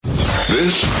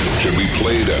This should be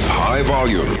played at high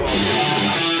volume.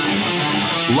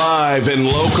 Live and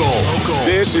local.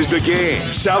 This is The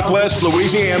Game. Southwest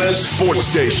Louisiana's sports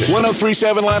station.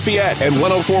 103.7 Lafayette and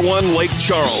 104.1 Lake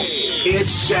Charles.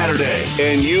 It's Saturday,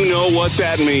 and you know what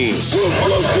that means.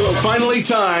 Finally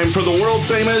time for the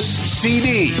world-famous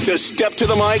CD to step to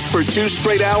the mic for 2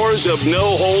 straight hours of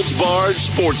no-holds-barred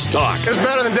sports talk. It's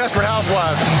better than Desperate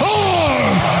Housewives.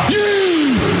 Are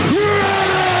you ready?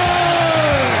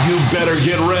 You better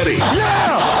get ready.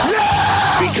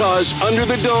 Yeah! Because Under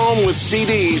the Dome with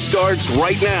CD starts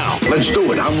right now. Let's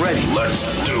do it. I'm ready.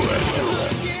 Let's do it.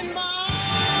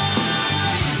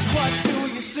 What do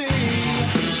you see?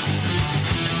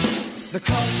 The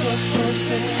cult of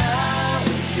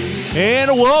personality.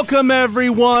 And welcome,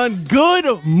 everyone.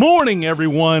 Good morning,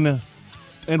 everyone.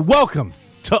 And welcome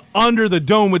to Under the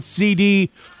Dome with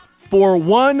CD for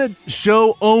one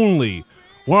show only.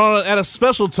 We're on at a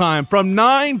special time from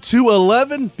 9 to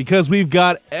 11 because we've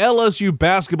got LSU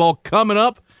basketball coming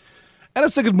up. And I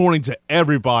say good morning to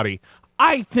everybody.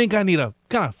 I think I need to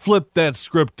kind of flip that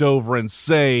script over and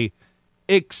say,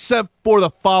 except for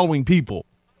the following people.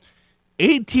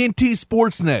 AT&T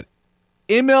Sportsnet,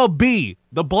 MLB,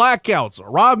 the Blackouts,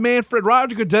 Rob Manfred,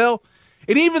 Roger Goodell,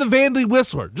 and even the Vandy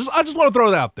Whistler. I just want to throw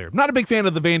it out there. I'm not a big fan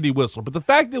of the Vandy Whistler, but the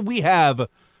fact that we have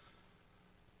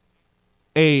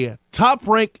a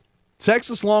top-ranked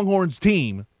Texas Longhorns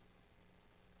team,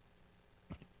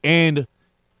 and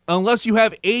unless you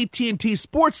have AT&T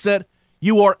Sportsnet,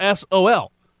 you are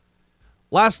SOL.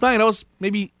 Last night, I was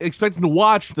maybe expecting to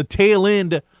watch the tail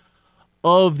end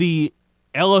of the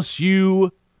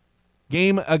LSU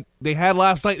game they had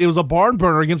last night. It was a barn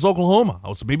burner against Oklahoma. I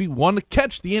was maybe wanting to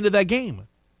catch the end of that game.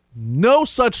 No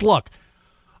such luck.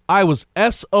 I was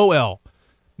SOL.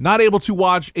 Not able to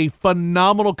watch a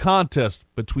phenomenal contest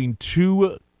between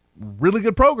two really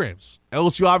good programs.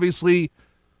 LSU, obviously,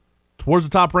 towards the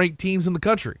top-ranked teams in the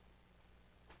country.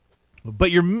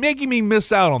 But you're making me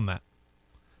miss out on that.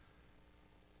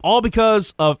 All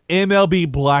because of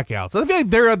MLB blackouts. I feel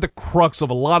like they're at the crux of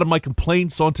a lot of my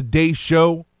complaints on today's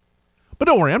show. But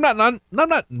don't worry, I'm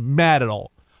not mad at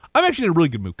all. I'm actually in a really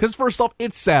good mood. Because first off,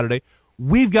 it's Saturday.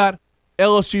 We've got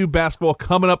LSU basketball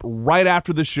coming up right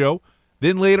after the show.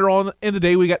 Then later on in the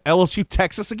day, we got LSU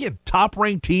Texas. Again,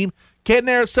 top-ranked team. Can't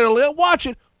necessarily watch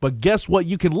it, but guess what?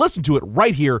 You can listen to it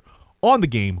right here on The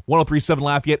Game. 103.7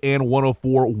 Lafayette and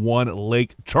 104.1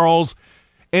 Lake Charles.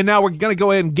 And now we're going to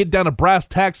go ahead and get down to brass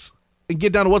tacks and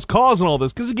get down to what's causing all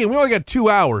this. Because, again, we only got 2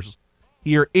 hours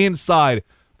here inside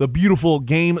the beautiful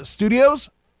Game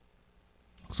studios.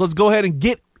 So let's go ahead and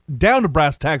get down to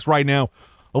brass tacks right now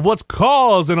of what's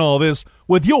causing all this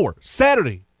with your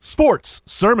Saturday Sports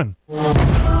Sermon. The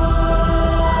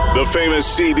famous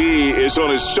CD is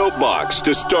on his soapbox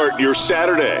to start your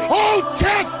Saturday. Oh,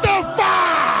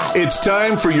 testify! It's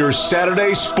time for your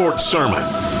Saturday Sports Sermon.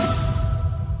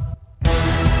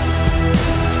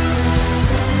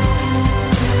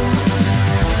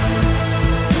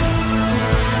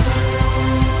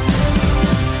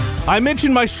 I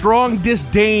mentioned my strong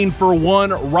disdain for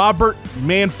one Robert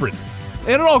Manfred. And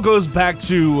it all goes back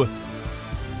to,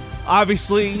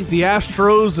 obviously, the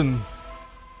Astros and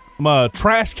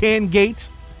trash can gate,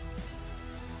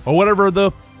 or whatever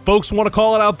the folks want to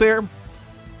call it out there.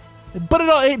 But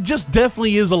it just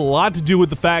definitely is a lot to do with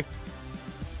the fact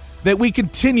that we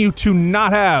continue to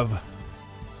not have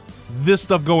this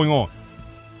stuff going on.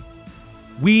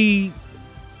 We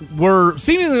were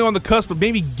seemingly on the cusp of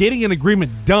maybe getting an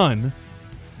agreement done,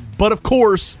 but of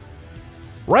course,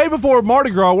 right before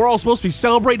Mardi Gras, we're all supposed to be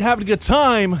celebrating, having a good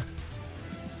time.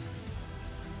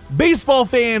 Baseball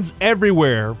fans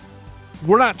everywhere,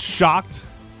 we're not shocked.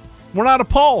 We're not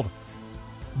appalled.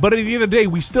 But at the end of the day,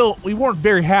 we weren't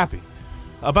very happy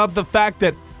about the fact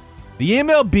that the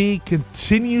MLB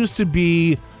continues to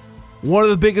be one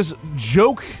of the biggest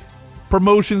joke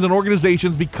promotions and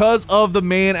organizations because of the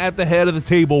man at the head of the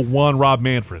table, one Rob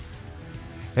Manfred.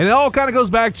 And it all kind of goes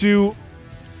back to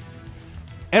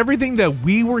everything that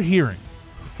we were hearing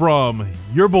from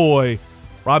your boy,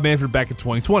 Rob Manfred, back in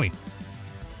 2020.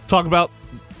 Talk about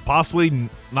possibly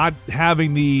not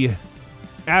having the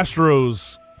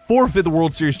Astros forfeit the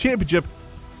World Series championship.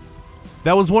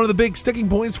 That was one of the big sticking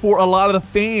points for a lot of the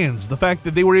fans. The fact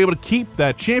that they were able to keep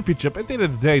that championship. At the end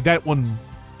of the day, that one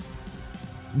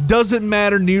doesn't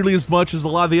matter nearly as much as a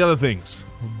lot of the other things.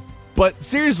 But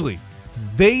seriously,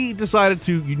 they decided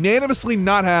to unanimously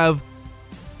not have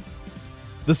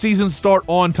the season start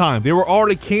on time. They were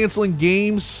already canceling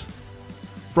games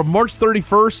from March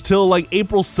 31st till like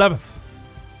April 7th.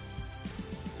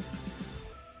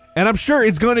 And I'm sure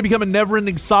it's going to become a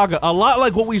never-ending saga, a lot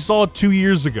like what we saw 2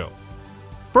 years ago.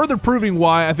 further proving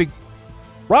why I think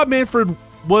Rob Manfred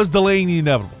was delaying the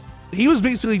inevitable. He was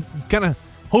basically kind of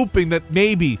hoping that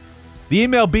maybe the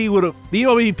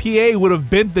MLBPA would have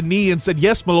bent the knee and said,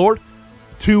 yes, my lord,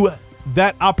 to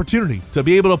that opportunity to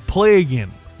be able to play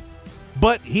again.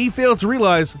 But he failed to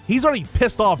realize he's already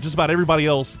pissed off just about everybody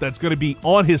else that's going to be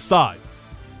on his side,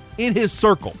 in his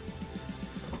circle.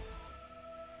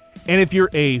 And if you're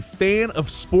a fan of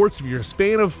sports, if you're a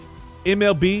fan of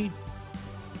MLB,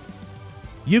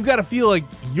 you've got to feel like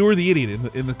you're the idiot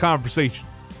in the conversation.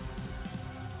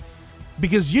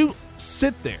 Because you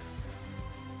sit there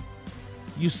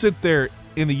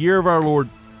in the year of our Lord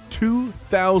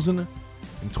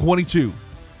 2022,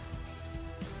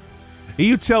 and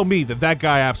you tell me that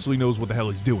guy absolutely knows what the hell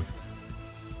he's doing.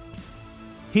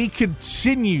 He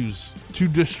continues to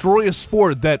destroy a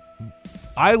sport that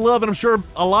I love, and I'm sure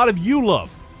a lot of you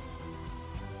love,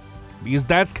 because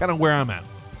that's kind of where I'm at.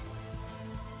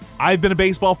 I've been a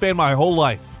baseball fan my whole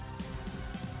life.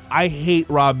 I hate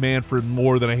Rob Manfred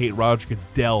more than I hate Roger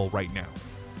Goodell right now,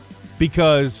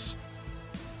 because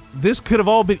this could have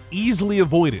all been easily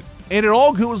avoided, and it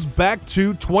all goes back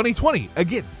to 2020.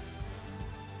 Again,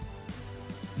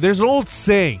 there's an old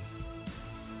saying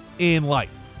in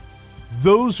life: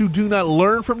 those who do not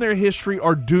learn from their history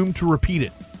are doomed to repeat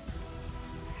it.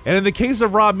 And in the case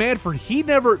of Rob Manfred, he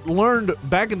never learned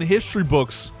back in the history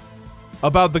books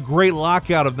about the great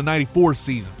lockout of the 94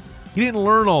 season. He didn't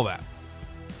learn all that.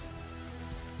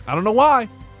 I don't know why.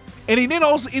 And he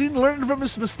didn't learn from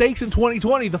his mistakes in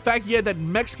 2020. The fact you had that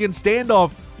Mexican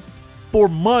standoff for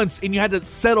months and you had to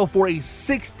settle for a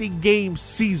 60-game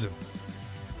season.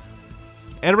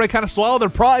 Everybody kind of swallowed their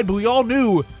pride, but we all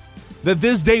knew that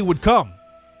this day would come.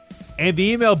 And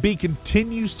the MLB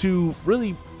continues to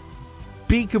really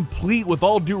be complete, with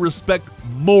all due respect,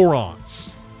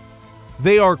 morons.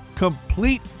 They are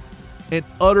complete and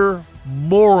utter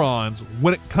morons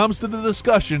when it comes to the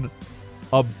discussion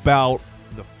about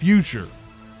the future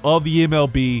of the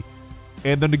MLB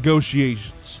and the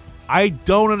negotiations. I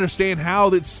don't understand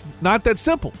how it's not that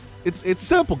simple. It's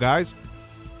simple, guys.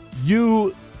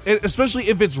 Especially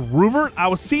if it's rumored. I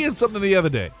was seeing something the other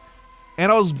day, and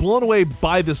I was blown away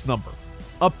by this number.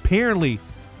 Apparently,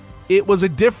 it was a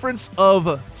difference of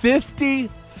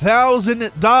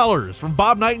 $50,000 from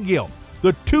Bob Nightingale.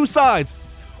 The two sides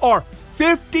are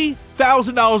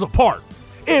 $50,000 apart.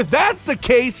 If that's the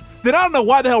case, then I don't know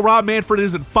why the hell Rob Manfred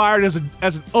isn't fired as an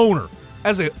owner,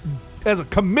 as a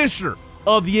commissioner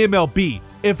of the MLB,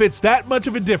 if it's that much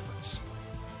of a difference.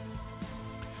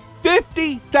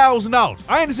 $50,000.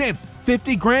 I understand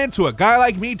 50 grand to a guy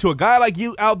like me, to a guy like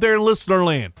you out there in listener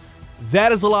land.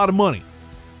 That is a lot of money.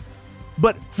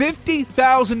 But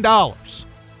 $50,000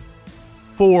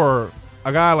 for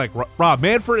a guy like Rob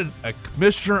Manfred, a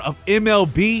commissioner of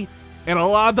MLB, and a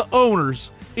lot of the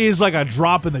owners is like a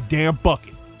drop in the damn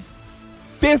bucket.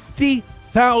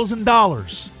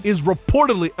 $50,000 is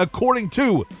reportedly, according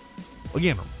to,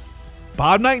 again,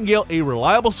 Bob Nightingale, a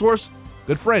reliable source,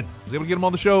 good friend. I was able to get him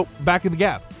on the show back in the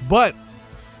gap. But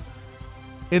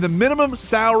in the minimum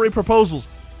salary proposals,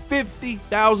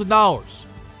 $50,000.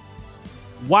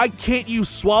 Why can't you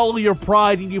swallow your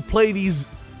pride and you play these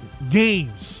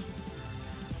games?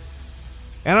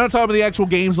 And I'm not talking about the actual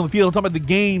games on the field. I'm talking about the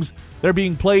games that are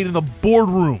being played in the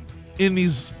boardroom in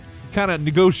these kind of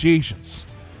negotiations.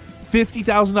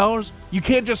 $50,000? You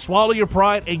can't just swallow your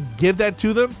pride and give that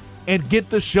to them and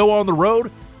get the show on the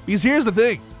road? Because here's the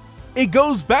thing. It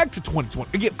goes back to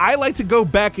 2020. Again, I like to go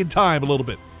back in time a little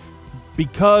bit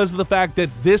because of the fact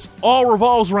that this all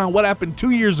revolves around what happened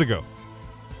 2 years ago.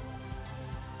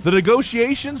 The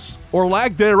negotiations, or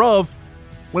lack thereof,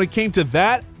 when it came to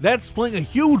that's playing a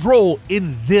huge role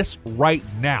in this right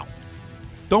now.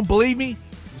 Don't believe me?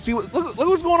 See, look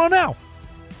what's going on now.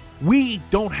 We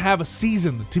don't have a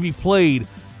season to be played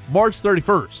March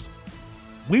 31st.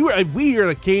 We are the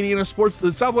Acadiana Sports,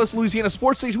 the Southwest Louisiana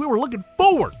Sports Station. We were looking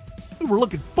forward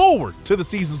to the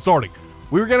season starting.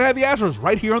 We were going to have the Astros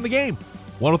right here on the game.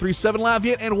 103.7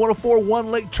 Lafayette and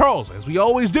 104.1 Lake Charles, as we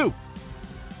always do.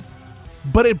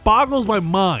 But it boggles my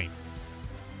mind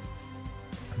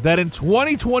that in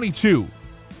 2022,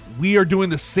 we are doing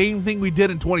the same thing we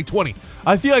did in 2020.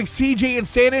 I feel like CJ and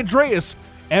San Andreas,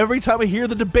 every time I hear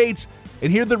the debates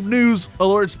and hear the news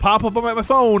alerts pop up on my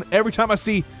phone, every time I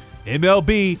see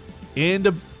MLB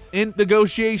in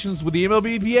negotiations with the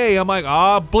MLBPA, I'm like,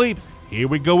 bleep, here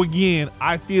we go again.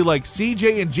 I feel like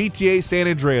CJ and GTA San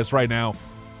Andreas right now.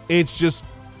 It's just,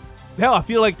 hell, I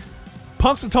feel like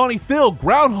Punxsutawney Phil,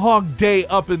 Groundhog Day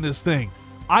up in this thing.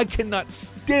 I cannot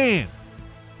stand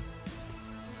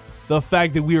the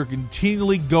fact that we are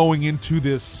continually going into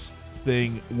this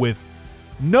thing with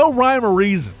No rhyme or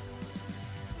reason.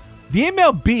 The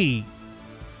MLB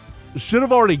should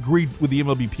have already agreed with the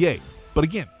MLBPA. But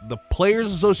again, the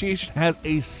Players Association has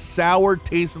a sour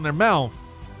taste in their mouth,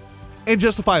 and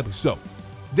justifiably so.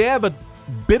 They have a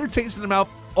bitter taste in their mouth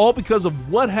all because of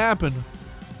what happened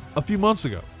a few months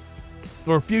ago,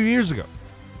 or a few years ago,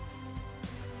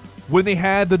 when they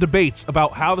had the debates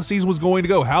about how the season was going to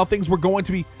go, how things were going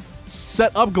to be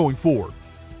set up going forward.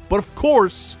 But of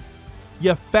course,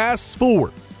 you fast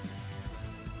forward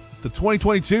to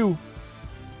 2022,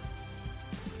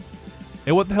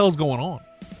 and what the hell is going on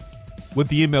with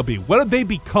the MLB? What have they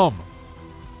become?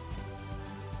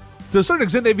 To a certain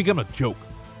extent, they've become a joke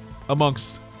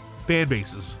amongst fan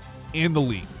bases in the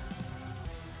league.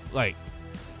 Like,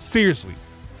 seriously.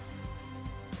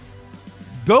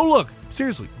 Go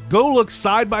look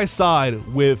side by side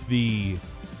with the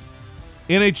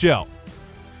NHL.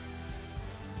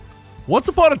 Once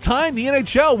upon a time, the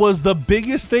NHL was the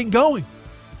biggest thing going.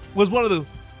 Was one of the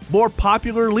more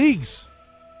popular leagues.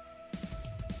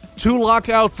 2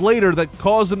 lockouts later that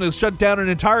caused them to shut down an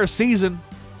entire season.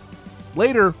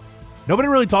 Later, nobody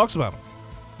really talks about them.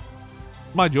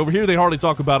 Mind you, over here they hardly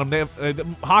talk about them. They have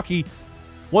hockey.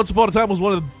 Once upon a time was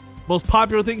one of the most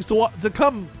popular things to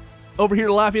come over here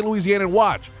to Lafayette, Louisiana, and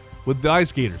watch with the Ice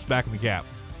Skaters back in the Gap.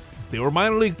 They were a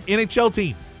minor league NHL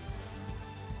team,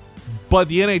 but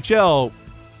the NHL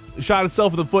shot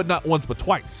itself in the foot not once but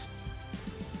twice.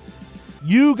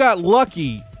 You got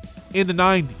lucky in the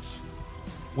 90s.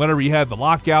 Whenever you had the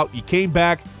lockout, you came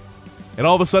back, and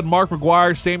all of a sudden Mark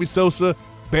McGwire, Sammy Sosa,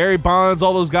 Barry Bonds,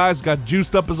 all those guys got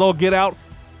juiced up as all get out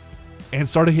and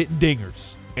started hitting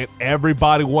dingers. And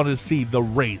everybody wanted to see the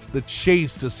race, the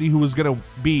chase to see who was going to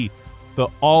be the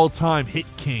all-time hit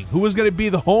king, who was going to be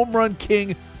the home run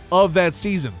king of that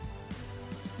season.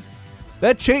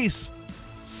 That chase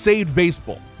saved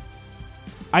baseball.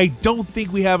 I don't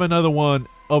think we have another one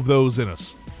of those in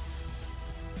us.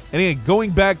 And again,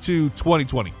 going back to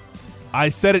 2020, I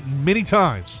said it many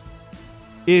times.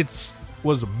 It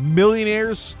was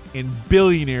millionaires and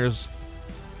billionaires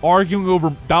arguing over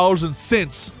dollars and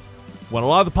cents when a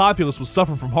lot of the populace was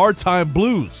suffering from hard time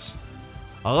blues.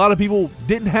 A lot of people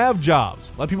didn't have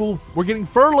jobs. A lot of people were getting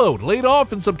furloughed, laid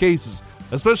off in some cases,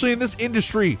 especially in this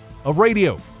industry of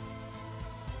radio.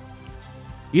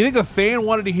 You think a fan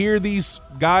wanted to hear these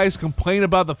guys complain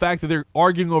about the fact that they're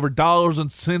arguing over dollars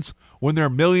and cents when they're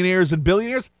millionaires and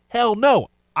billionaires? Hell no.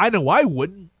 I know I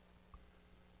wouldn't.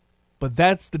 But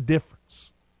that's the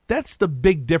difference. That's the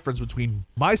big difference between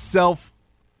myself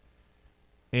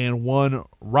and one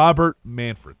Robert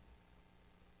Manfred.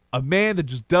 A man that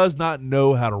just does not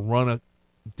know how to run a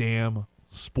damn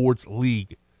sports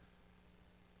league.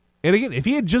 And again, if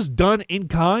he had just done in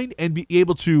kind and be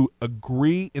able to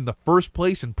agree in the first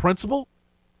place in principle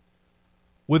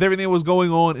with everything that was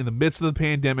going on in the midst of the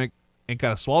pandemic and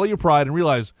kind of swallow your pride and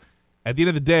realize at the end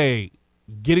of the day,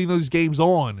 getting those games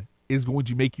on is going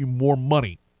to make you more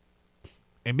money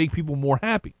and make people more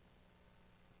happy.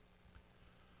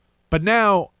 But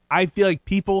now I feel like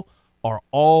people are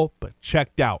all but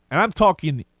checked out. And I'm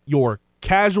talking your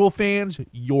casual fans,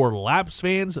 your lapsed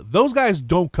fans. Those guys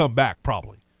don't come back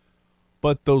probably.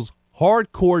 But those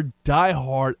hardcore,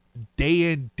 diehard,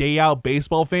 day in, day out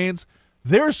baseball fans,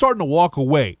 they're starting to walk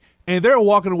away. And they're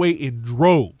walking away in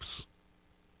droves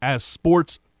as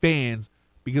sports fans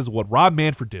because of what Rob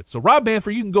Manfred did. So Rob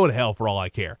Manfred, you can go to hell for all I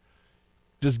care.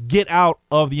 Just get out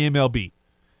of the MLB.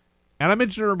 And I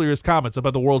mentioned earlier his comments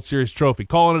about the World Series trophy,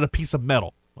 calling it a piece of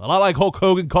metal. A lot like Hulk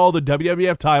Hogan called the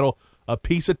WWF title a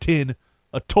piece of tin,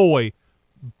 a toy,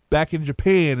 back in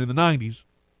Japan in the 90s.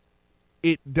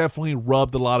 It definitely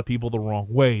rubbed a lot of people the wrong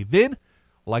way then,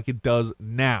 like it does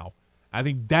now. I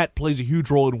think that plays a huge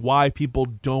role in why people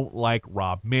don't like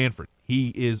Rob Manfred. He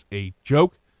is a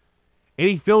joke, and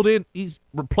he's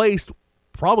replaced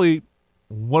probably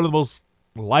one of the most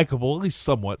likable, at least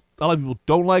somewhat. A lot of people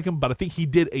don't like him, but I think he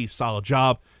did a solid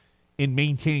job in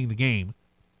maintaining the game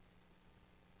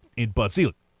in Bud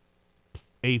Selig.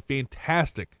 A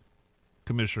fantastic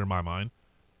commissioner in my mind.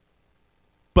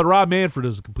 But Rob Manfred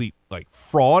is a complete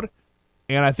fraud,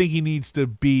 and I think he needs to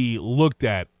be looked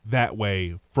at that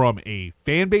way from a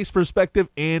fan base perspective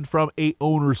and from a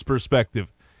owner's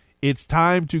perspective. It's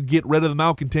time to get rid of the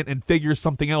malcontent and figure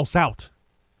something else out.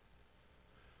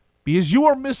 Because you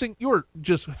are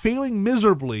just failing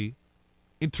miserably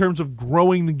in terms of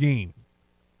growing the game.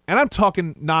 And I'm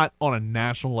talking not on a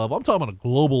national level, I'm talking on a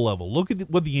global level. Look at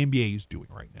what the NBA is doing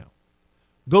right now.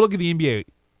 Go look at the NBA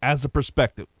as a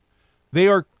perspective. They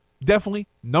are definitely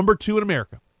number 2 in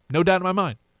America. No doubt in my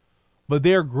mind. But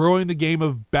they are growing the game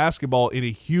of basketball in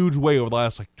a huge way over the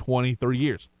last 20, 30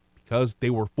 years because they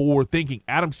were forward thinking.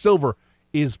 Adam Silver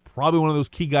is probably one of those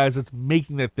key guys that's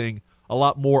making that thing a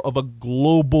lot more of a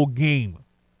global game.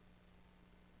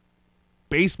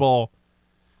 Baseball,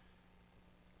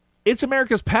 it's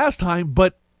America's pastime,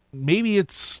 but maybe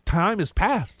its time is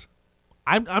past.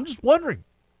 I'm just wondering.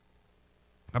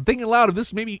 I'm thinking aloud if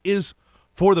this maybe is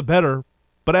for the better,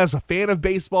 but as a fan of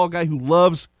baseball, a guy who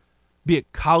loves, be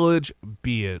it college,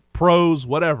 be it pros,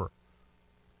 whatever,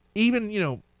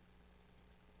 even,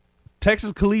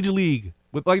 Texas Collegiate League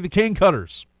with like the Cane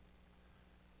Cutters.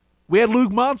 We had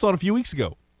Luke Montz on a few weeks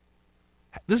ago.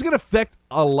 This is going to affect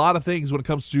a lot of things when it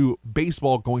comes to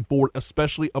baseball going forward,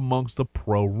 especially amongst the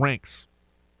pro ranks.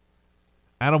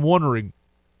 And I'm wondering,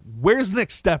 where's the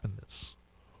next step in this?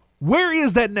 Where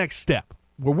is that next step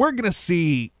where we're going to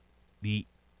see the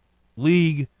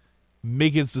league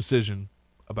make its decision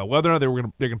about whether or not they're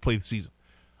going to play the season?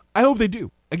 I hope they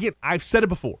do. Again, I've said it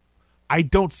before. I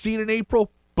don't see it in April,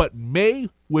 but May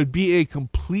would be a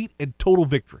complete and total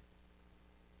victory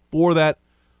for that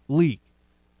league,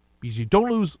 because you don't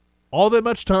lose all that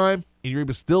much time and you're able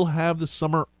to still have the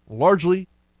summer largely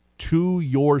to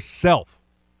yourself.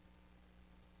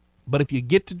 But if you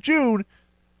get to June,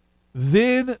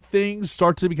 then things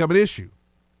start to become an issue.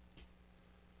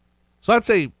 So I'd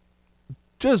say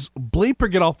just bleep or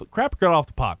get off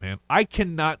the pot, man. I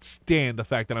cannot stand the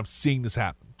fact that I'm seeing this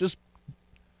happen. Just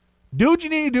do what you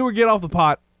need to do or get off the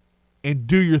pot and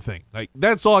do your thing. Like,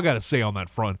 that's all I got to say on that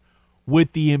front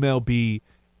with the MLB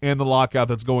and the lockout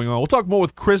that's going on. We'll talk more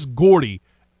with Chris Gordy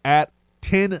at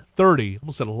 10:30.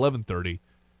 Almost at 11:30.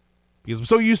 Because I'm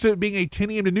so used to it being a 10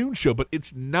 a.m. to noon show, but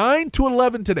it's 9 to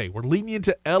 11 today. We're leading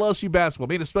into LSU basketball.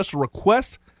 Made a special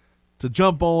request to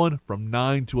jump on from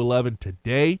 9 to 11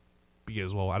 today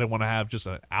because, well, I didn't want to have just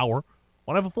an hour. I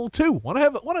want to have a full 2. Want to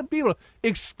be able to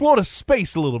explore the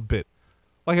space a little bit.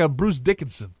 Like a Bruce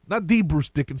Dickinson. Not the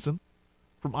Bruce Dickinson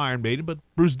from Iron Maiden, but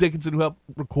Bruce Dickinson, who helped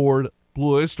record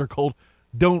Blue Oyster Cult,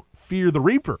 Don't Fear the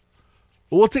Reaper.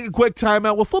 We'll take a quick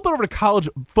timeout. We'll flip it over to college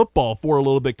football for a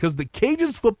little bit because the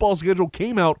Cajuns football schedule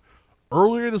came out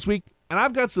earlier this week, and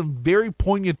I've got some very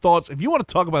poignant thoughts. If you want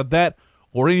to talk about that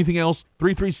or anything else,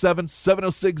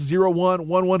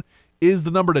 337-706-0111 is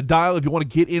the number to dial if you want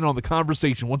to get in on the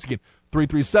conversation. Once again,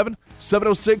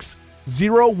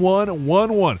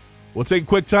 337-706-0111. We'll take a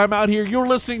quick timeout here. You're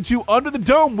listening to Under the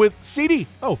Dome with CD.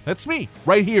 Oh, that's me,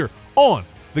 right here on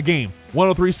The Game.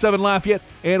 103.7 Lafayette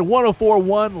and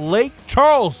 104.1 Lake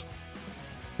Charles.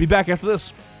 Be back after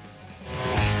this.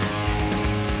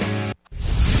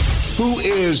 Who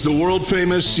is the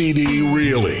world-famous CD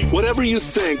really? Whatever you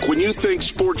think when you think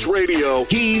sports radio,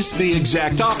 he's the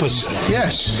exact opposite.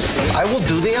 Yes, I will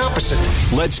do the opposite.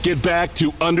 Let's get back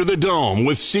to Under the Dome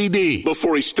with CD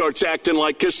before he starts acting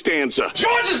like Costanza.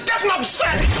 George is getting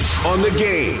upset. On The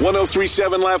Game,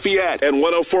 103.7 Lafayette and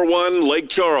 104.1 Lake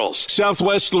Charles,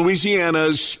 Southwest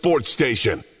Louisiana's sports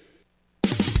station.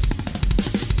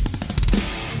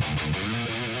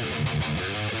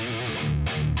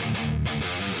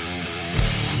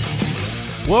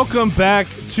 Welcome back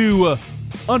to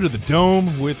Under the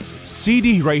Dome with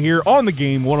CD right here on The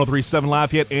Game, 103.7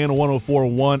 Lafayette and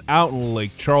 104.1 out in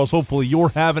Lake Charles. Hopefully you're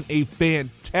having a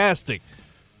fantastic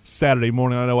Saturday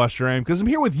morning. I know I sure am because I'm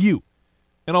here with you.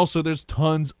 And also there's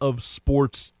tons of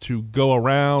sports to go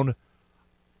around.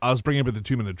 I was bringing up the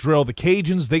 2-minute drill. The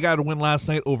Cajuns, they got a win last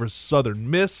night over Southern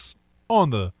Miss on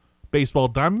the baseball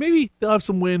dime. Maybe they'll have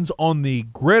some wins on the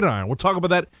gridiron. We'll talk about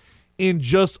that in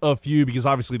just a few because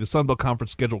obviously the Sun Belt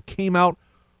Conference schedule came out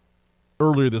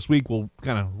earlier this week. We'll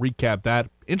kind of recap that.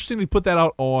 Interesting they put that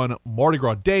out on Mardi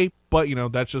Gras Day, but,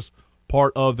 that's just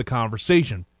part of the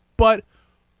conversation. But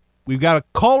we've got a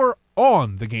caller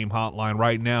on the Game hotline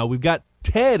right now. We've got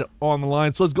Ted on the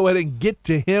line, so let's go ahead and get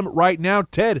to him right now.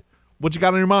 Ted, what you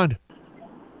got on your mind?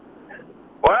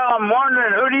 Well, I'm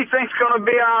wondering, who do you think's going to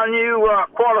be our new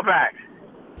quarterback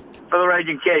for the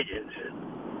Raging Cajuns?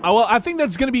 Well, I think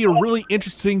that's going to be a really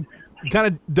interesting kind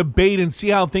of debate and see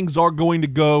how things are going to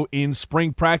go in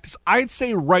spring practice. I'd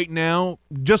say right now,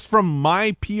 just from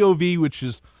my POV, which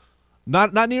is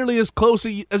not nearly as close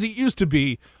as it used to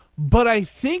be, but I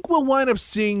think we'll wind up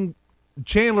seeing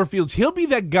Chandler Fields. He'll be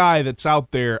that guy that's out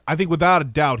there. I think without a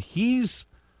doubt, he's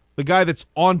the guy that's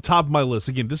on top of my list.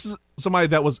 Again, this is somebody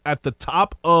that was at the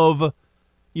top of,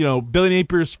 Billy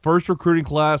Napier's first recruiting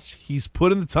class. He's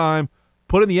put in the time,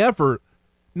 put in the effort.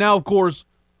 Now, of course,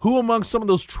 who among some of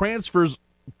those transfers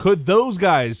could those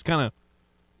guys kind of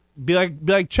be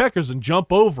like checkers and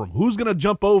jump over them? Who's going to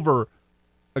jump over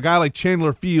a guy like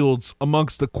Chandler Fields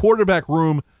amongst the quarterback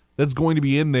room that's going to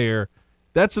be in there?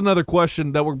 That's another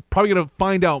question that we're probably going to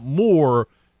find out more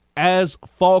as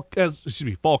fall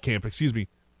camp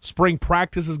Spring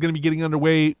practice is going to be getting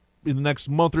underway in the next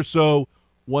month or so.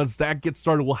 Once that gets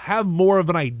started, we'll have more of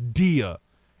an idea.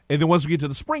 And then once we get to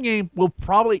the spring game, we'll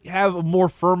probably have a more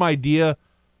firm idea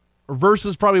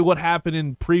versus probably what happened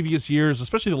in previous years,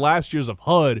 especially the last years of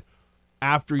HUD,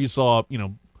 after you saw,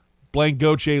 Blaine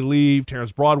Gauthier leave,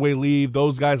 Terrence Broadway leave,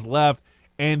 those guys left,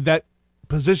 and that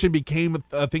position became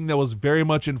a thing that was very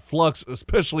much in flux,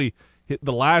 especially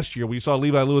the last year when you saw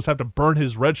Levi Lewis have to burn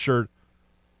his red shirt.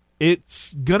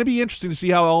 It's going to be interesting to see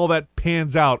how all that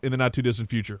pans out in the not-too-distant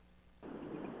future.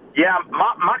 Yeah,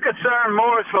 my concern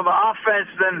more is for the offense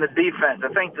than the defense. I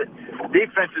think the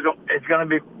defense is going to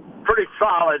be pretty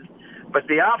solid, but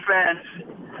the offense,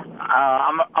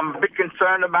 I'm a bit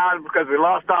concerned about it because we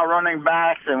lost our running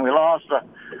backs and we lost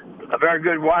a very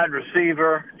good wide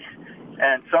receiver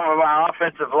and some of our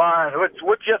offensive lines.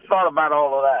 What's your thought about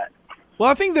all of that? Well,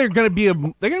 I think they're going to be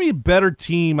a better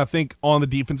team. I think on the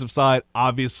defensive side,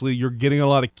 obviously, you're getting a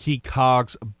lot of key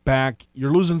cogs back.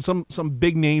 You're losing some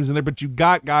big names in there, but you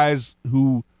got guys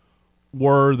who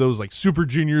were those like super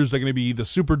juniors. They're going to be the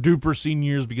super duper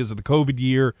seniors because of the COVID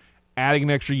year, adding an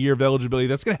extra year of eligibility.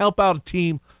 That's going to help out a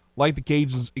team like the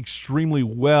Cajuns extremely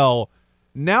well.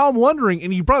 Now I'm wondering,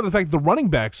 and you brought up the fact that the running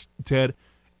backs, Ted,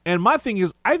 and my thing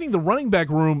is, I think the running back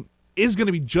room is going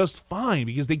to be just fine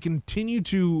because they continue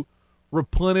to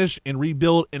replenish and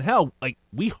rebuild. And hell, like,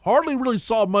 we hardly really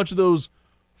saw much of those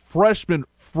freshmen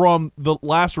from the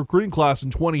last recruiting class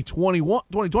in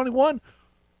 2021.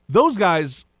 Those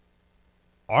guys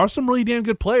are some really damn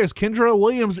good players. Kendra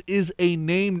Williams is a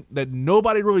name that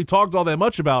nobody really talked all that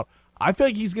much about. I feel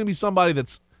like he's going to be somebody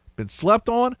that's been slept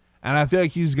on, and I feel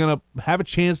like he's going to have a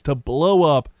chance to blow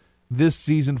up this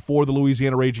season for the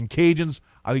Louisiana Raging Cajuns.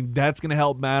 I think that's going to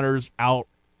help matters out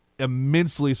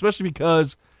immensely, especially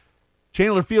because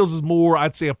Chandler Fields is more,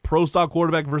 I'd say, a pro-style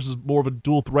quarterback versus more of a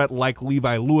dual threat like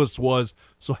Levi Lewis was.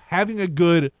 So having a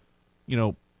good,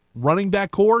 running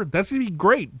back core, that's going to be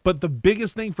great. But the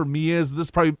biggest thing for me is, this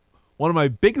is probably one of my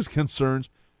biggest concerns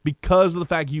because of the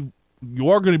fact you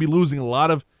are going to be losing a lot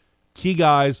of key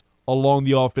guys along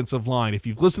the offensive line. If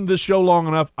you've listened to this show long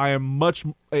enough, I'm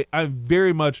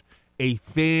very much a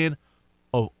fan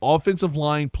of offensive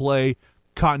line play.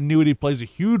 Continuity plays a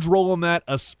huge role in that,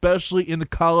 especially in the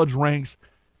college ranks.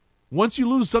 Once you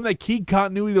lose some of that key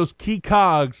continuity, those key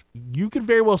cogs, you could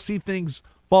very well see things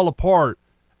fall apart.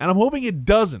 And I'm hoping it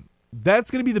doesn't.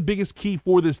 That's going to be the biggest key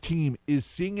for this team, is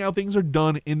seeing how things are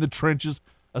done in the trenches,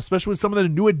 especially with some of the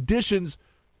new additions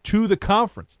to the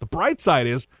conference. The bright side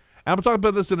is, and I'm going to talk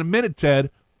about this in a minute, Ted,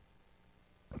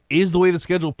 is the way the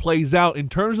schedule plays out in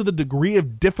terms of the degree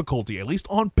of difficulty, at least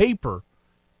on paper.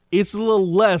 It's a little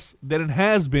less than it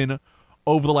has been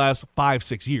over the last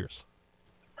 5-6 years.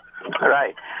 All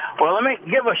right. Well, let me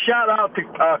give a shout-out to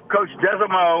Coach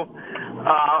Desimo.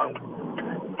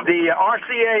 The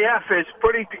RCAF is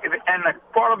and the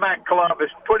quarterback club is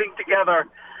putting together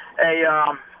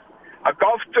a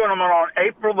golf tournament on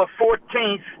April the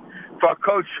 14th for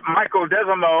Coach Michael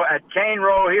Desimo at Cane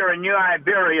Row here in New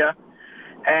Iberia.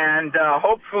 And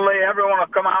hopefully everyone will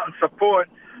come out and support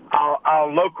our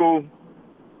local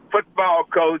football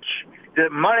coach. The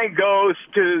money goes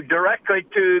directly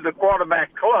to the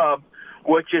quarterback club,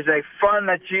 which is a fund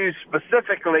that's used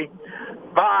specifically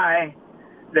by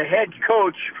the head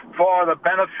coach for the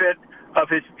benefit of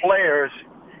his players,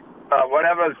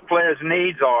 whatever his players'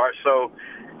 needs are. So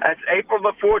that's April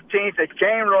the 14th at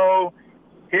Cane Row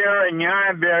here in New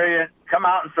Iberia. Come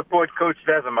out and support Coach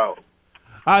Desimo.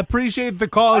 I appreciate the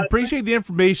call. I appreciate the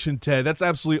information, Ted. That's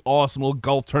absolutely awesome. A little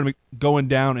golf tournament going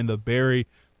down in the Berry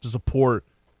to support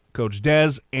Coach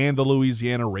Des and the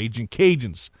Louisiana Raging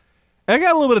Cajuns. I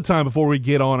got a little bit of time before we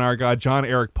get on our guy, John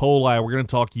Eric Poli. We're going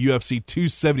to talk UFC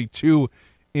 272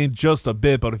 in just a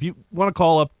bit. But if you want to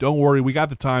call up, don't worry. We got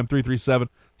the time,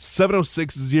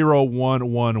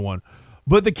 337-706-0111.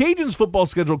 But the Cajuns football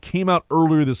schedule came out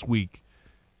earlier this week.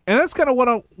 And that's kind of what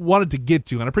I wanted to get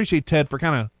to. And I appreciate Ted for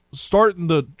kind of starting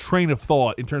the train of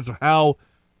thought in terms of how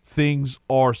things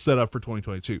are set up for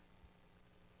 2022.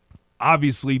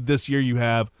 Obviously, this year you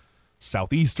have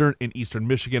Southeastern and Eastern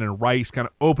Michigan and Rice kind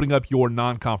of opening up your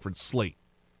non-conference slate.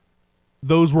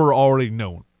 Those were already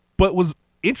known. But what was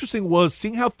interesting was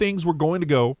seeing how things were going to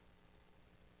go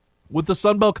with the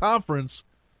Sun Belt Conference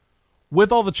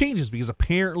with all the changes, because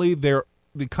apparently the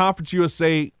Conference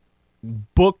USA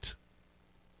booked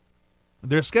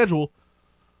their schedule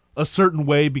a certain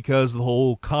way because of the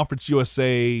whole Conference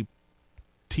USA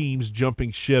teams jumping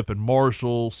ship and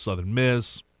Marshall, Southern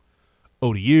Miss,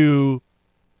 ODU,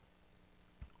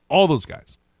 all those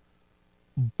guys.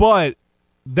 But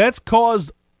that's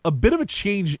caused a bit of a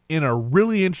change in a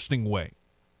really interesting way.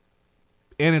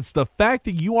 And it's the fact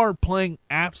that you aren't playing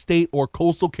App State or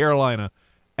Coastal Carolina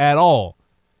at all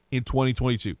in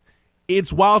 2022.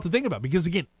 It's wild to think about because,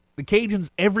 again, the Cajuns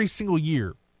every single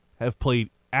year have played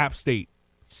App State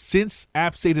since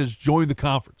App State has joined the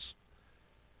conference.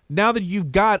 Now that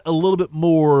you've got a little bit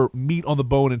more meat on the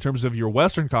bone in terms of your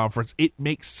Western Conference, it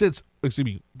makes sense.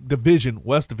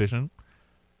 West Division.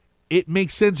 It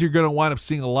makes sense you're going to wind up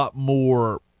seeing a lot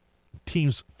more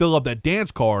teams fill up that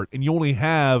dance card, and you only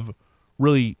have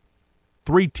really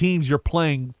 3 teams you're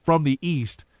playing from the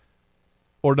East.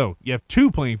 Or no, you have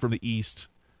 2 playing from the East,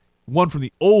 1 from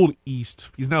the old East,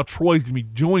 because now Troy's going to be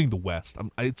joining the West.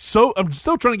 I'm still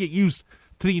trying to get used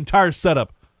to the entire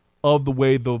setup of the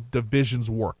way the divisions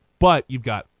work. But you've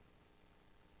got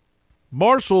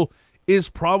Marshall is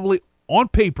probably, on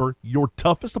paper, your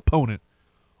toughest opponent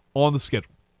on the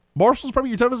schedule. Marshall's probably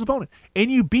your toughest opponent.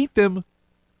 And you beat them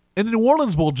in the New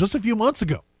Orleans Bowl just a few months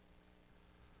ago.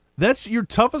 That's your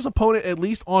toughest opponent, at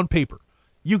least on paper.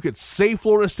 You could say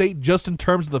Florida State just in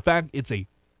terms of the fact it's a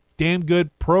damn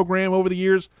good program over the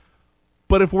years.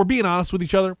 But if we're being honest with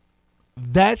each other,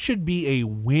 that should be a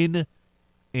win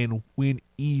and win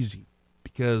easy.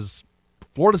 Because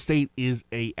Florida State is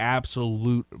an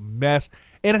absolute mess,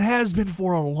 and it has been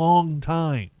for a long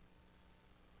time.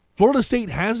 Florida State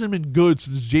hasn't been good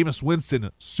since Jameis Winston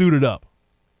suited up.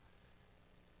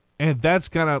 And that's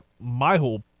kind of my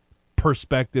whole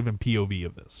perspective and POV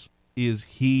of this, is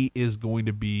he is going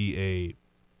to be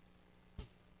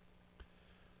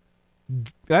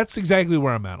that's exactly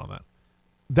where I'm at on that.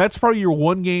 That's probably your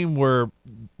one game where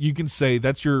you can say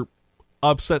that's your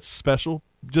upset special,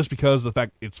 just because of the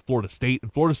fact it's Florida State,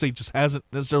 and Florida State just hasn't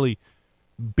necessarily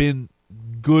been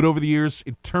good over the years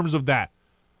in terms of that.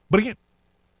 But again,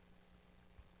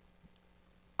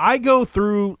 I go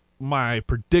through my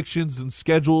predictions and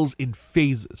schedules in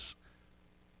phases,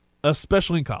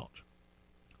 especially in college.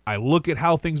 I look at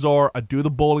how things are, I do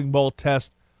the bowling ball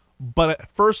test, but I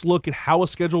first look at how a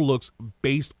schedule looks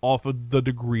based off of the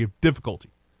degree of difficulty.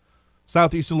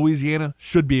 Southeastern Louisiana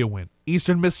should be a win.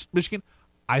 Eastern Michigan,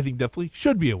 I think definitely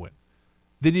should be a win.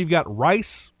 Then you've got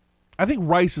Rice. I think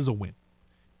Rice is a win.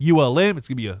 ULM, it's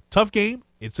going to be a tough game.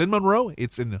 It's in Monroe.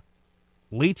 It's in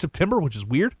late September, which is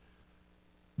weird.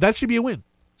 That should be a win.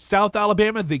 South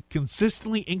Alabama, the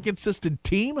consistently inconsistent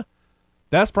team,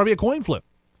 that's probably a coin flip.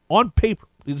 On paper.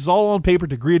 It's all on paper,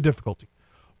 degree of difficulty.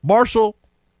 Marshall,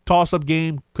 toss-up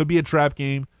game, could be a trap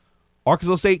game.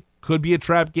 Arkansas State could be a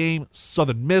trap game.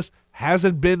 Southern Miss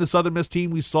hasn't been the Southern Miss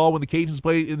team we saw when the Cajuns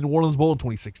played in the New Orleans Bowl in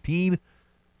 2016.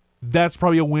 That's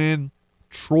probably a win.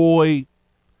 Troy,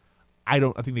 I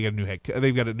think they've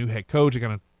got a new head coach. They're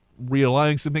kind of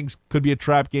realigning some things. Could be a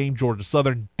trap game. Georgia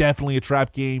Southern, definitely a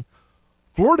trap game.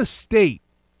 Florida State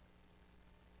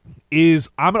is,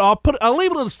 I'll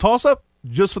label it as toss-up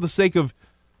just for the sake of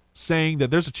saying that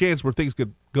there's a chance where things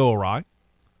could go awry.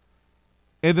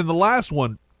 And then the last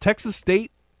one, Texas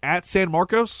State at San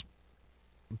Marcos,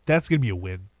 that's going to be a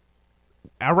win.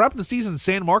 I wrap the season in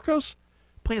San Marcos,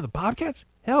 playing the Bobcats?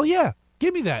 Hell yeah.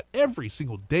 Give me that every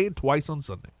single day and twice on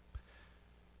Sunday.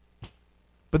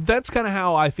 But that's kind of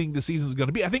how I think the season is going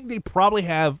to be. I think they probably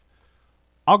have,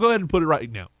 I'll go ahead and put it right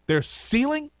now, their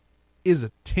ceiling is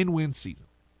a 10-win season.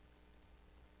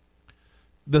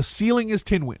 The ceiling is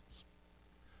 10 wins.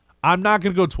 I'm not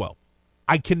going to go 12.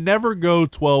 I can never go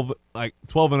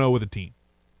 12-0 with a team.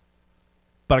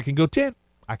 But I can go 10.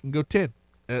 I can go 10.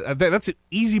 That's an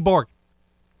easy bargain.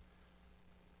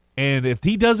 And if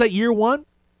he does that year one,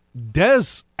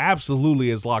 Dez absolutely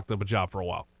has locked up a job for a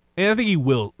while. And I think he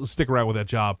will stick around with that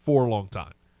job for a long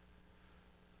time.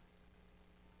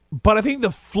 But I think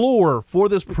the floor for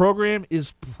this program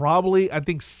is probably,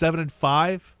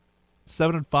 7-5.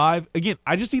 7-5. Again,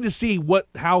 I just need to see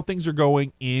how things are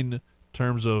going in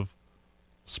terms of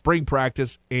spring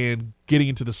practice and getting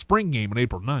into the spring game on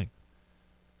April 9th.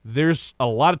 There's a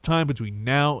lot of time between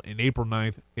now and April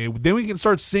 9th, and then we can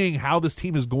start seeing how this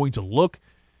team is going to look,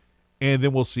 and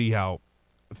then we'll see how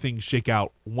things shake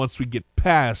out once we get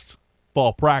past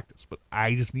fall practice. But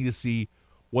I just need to see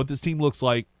what this team looks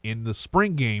like in the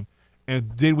spring game,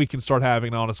 and then we can start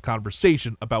having an honest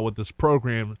conversation about what this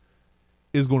program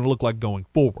is going to look like going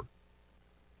forward.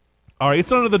 All right,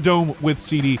 it's Under the Dome with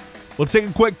CD. Let's take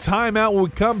a quick timeout. When we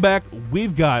come back,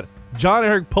 we've got John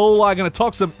Eric Polak going to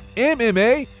talk some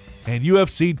MMA and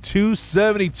UFC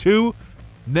 272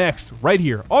 next, right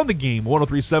here on the Game,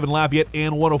 103.7 Lafayette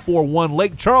and 104.1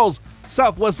 Lake Charles,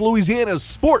 Southwest Louisiana's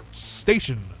sports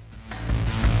station.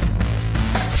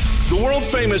 The The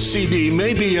world-famous CD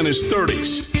may be in his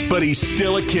 30s, but he's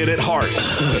still a kid at heart.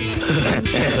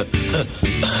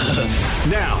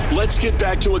 Now, let's get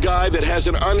back to a guy that has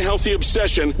an unhealthy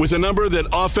obsession with a number that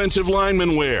offensive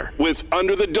linemen wear, with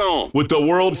Under the Dome, with the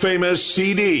world-famous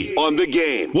CD on The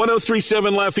Game.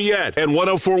 103.7 Lafayette and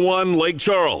 104.1 Lake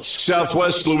Charles,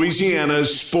 Southwest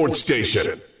Louisiana's sports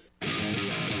station.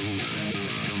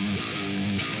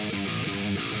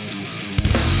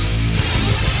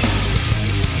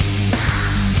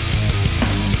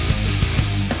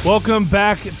 Welcome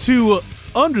back to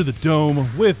Under the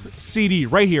Dome with CD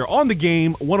right here on The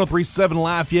Game, 103.7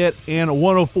 Lafayette and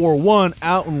 104.1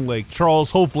 out in Lake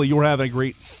Charles. Hopefully you're having a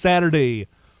great Saturday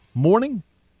morning.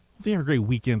 Hopefully you have a great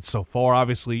weekend so far.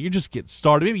 Obviously, you're just getting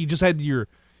started. Maybe you just had your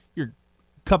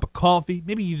cup of coffee.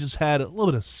 Maybe you just had a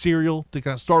little bit of cereal to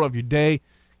kind of start off your day.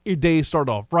 Your day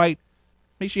started off right.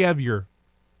 Make sure you have your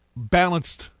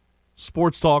balanced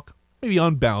sports talk, maybe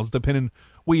unbalanced, depending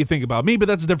what you think about me, but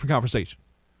that's a different conversation.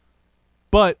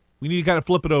 But we need to kind of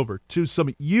flip it over to some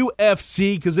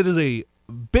UFC because it is a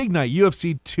big night.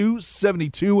 UFC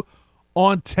 272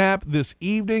 on tap this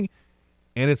evening,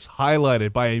 and it's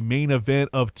highlighted by a main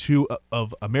event of two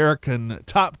of American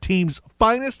top teams'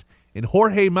 finest in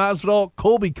Jorge Masvidal,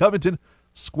 Colby Covington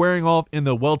squaring off in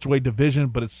the welterweight division,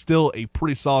 but it's still a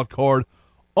pretty solid card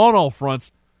on all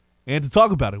fronts. And to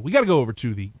talk about it, we got to go over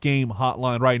to the Game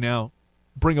hotline right now.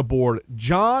 Bring aboard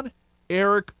John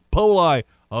Eric Poli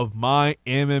of My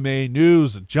MMA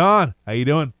News. John, how you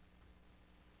doing?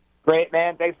 Great,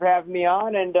 man. Thanks for having me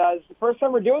on. And it's the first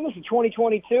time we're doing this in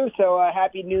 2022, so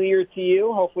happy New Year to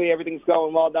you. Hopefully everything's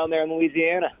going well down there in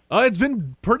Louisiana. It's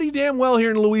been pretty damn well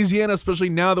here in Louisiana, especially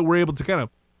now that we're able to kind of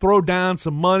throw down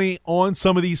some money on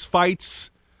some of these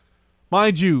fights.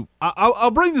 Mind you,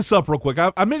 I'll bring this up real quick.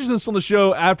 I mentioned this on the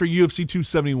show after UFC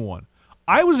 271.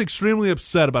 I was extremely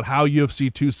upset about how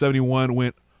UFC 271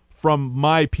 went from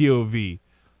my POV.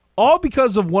 All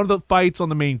because of one of the fights on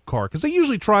the main card. Because I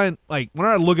usually try and, when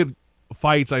I look at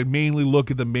fights, I mainly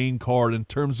look at the main card in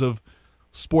terms of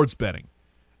sports betting.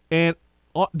 And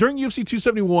during UFC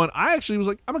 271, I actually was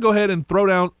like, I'm going to go ahead and throw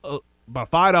down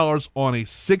about $5 on a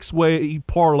 6-way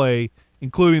parlay,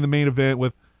 including the main event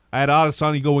with, I had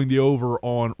Adesanya going the over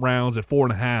on rounds at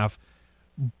 4.5.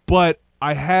 But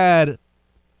I had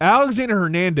Alexander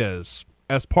Hernandez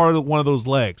as part of one of those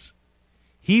legs.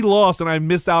 He lost, and I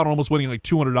missed out on almost winning like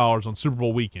 $200 on Super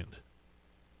Bowl weekend.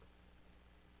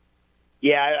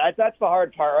 Yeah, that's the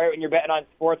hard part, right, when you're betting on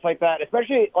sports like that,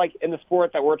 especially like in the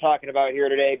sport that we're talking about here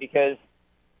today, because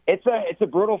it's a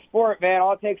brutal sport, man.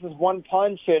 All it takes is one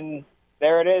punch, and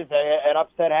there it is. An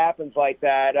upset happens like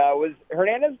that. Was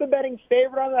Hernandez the betting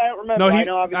favorite on that? I don't remember. I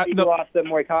know obviously he lost to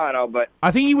Moicano, but I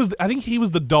think he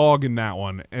was the dog in that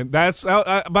one, and that's.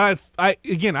 But I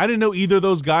didn't know either of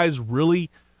those guys really.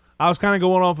 I was kind of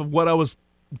going off of what I was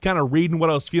kind of reading, what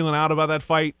I was feeling out about that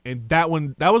fight, and that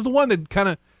was the one that kind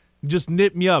of just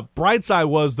nipped me up. Bright side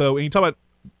was, though, and you talk about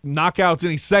knockouts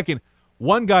in a second,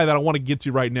 one guy that I want to get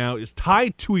to right now is Tai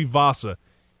Tuivasa.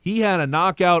 He had a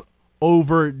knockout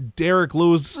over Derek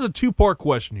Lewis. This is a two-part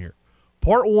question here.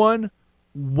 Part one,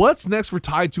 what's next for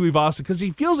Tai Tuivasa? Because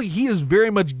he feels like he is very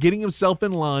much getting himself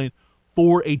in line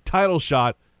for a title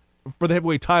shot for the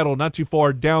heavyweight title not too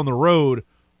far down the road.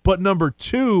 But number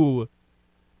two,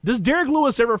 does Derek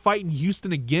Lewis ever fight in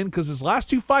Houston again? Because his last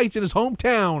two fights in his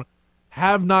hometown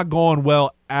have not gone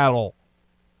well at all.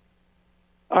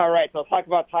 All right, so I'll talk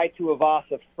about Tai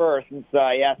Tuivasa first, since you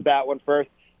asked that one first.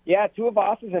 Yeah,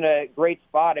 Tuivasa's in a great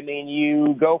spot. I mean,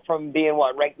 you go from being,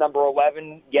 ranked number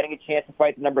 11, getting a chance to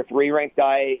fight the number 3 ranked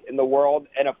guy in the world,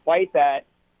 in a fight that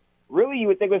really you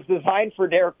would think was designed for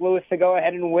Derek Lewis to go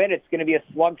ahead and win. It's going to be a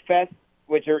slugfest,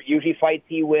 which are usually fights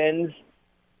he wins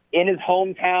in his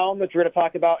hometown, which we're going to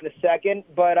talk about in a second,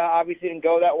 but obviously didn't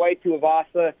go that way.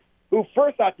 Tuivasa, who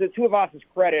first off, to Tuivasa's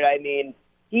credit, I mean,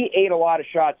 he ate a lot of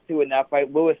shots, too, in that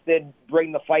fight. Lewis did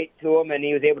bring the fight to him, and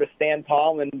he was able to stand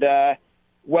tall and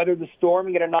weather the storm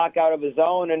and get a knockout of his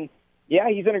own. And, yeah,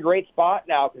 he's in a great spot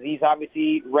now because he's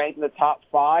obviously ranked in the top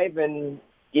 5. And,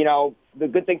 you know, the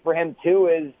good thing for him, too,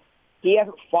 is he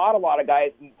hasn't fought a lot of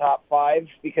guys in the top 5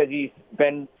 because he's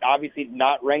been obviously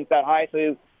not ranked that high.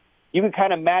 So you can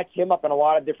kind of match him up in a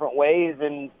lot of different ways.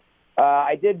 And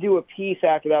I did do a piece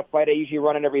after that fight. I usually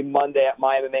run it every Monday at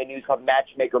My MMA News called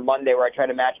Matchmaker Monday, where I try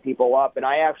to match people up. And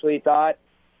I actually thought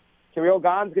Ciryl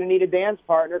Gane's going to need a dance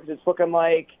partner because it's looking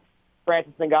like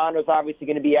Francis Ngannou's obviously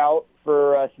going to be out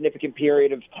for a significant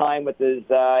period of time with his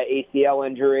ACL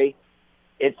injury.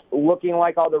 It's looking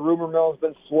like all the rumor mill has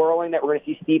been swirling that we're going to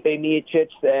see Stipe Miocic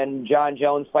and John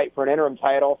Jones fight for an interim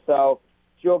title. So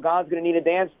Ciryl Gane's going to need a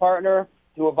dance partner.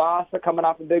 Tuivasa coming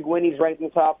off a big win. He's ranked in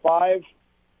the top 5.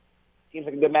 Seems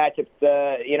like a good matchup,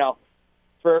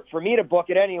 for me to book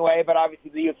it anyway, but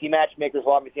obviously the UFC matchmakers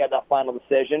will obviously have that final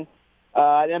decision.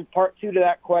 Then part 2 to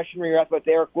that question where you're asked about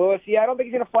Derek Lewis. Yeah, I don't think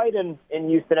he's going to fight in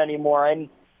Houston anymore. And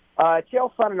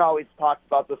Chael Sonnen always talks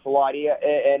about this a lot,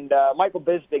 and Michael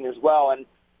Bisping as well. And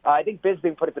I think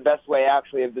Bisping put it the best way,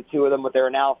 actually, of the two of them with their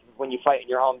analysis of when you fight in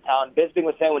your hometown. Bisping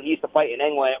was saying when he used to fight in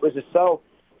England, it was just so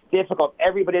difficult.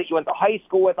 Everybody that you went to high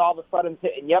school with all of a sudden,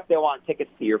 and yep, they want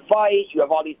tickets to your fight. You have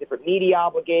all these different media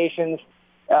obligations.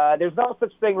 There's no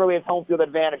such thing really as home field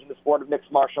advantage in the sport of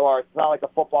mixed martial arts. It's not like a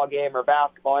football game or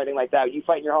basketball or anything like that. You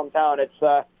fight in your hometown, it's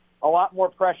a lot more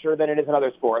pressure than it is in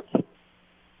other sports.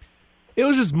 It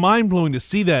was just mind-blowing to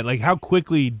see that, like how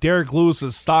quickly Derek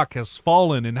Lewis's stock has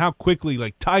fallen and how quickly,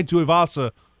 like, Tai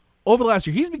Tuivasa, over the last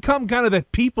year, he's become kind of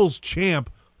that people's champ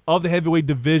of the heavyweight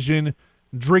division,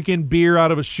 drinking beer out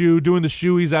of a shoe, doing the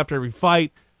shoeies after every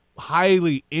fight,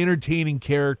 highly entertaining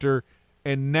character,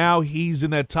 and now he's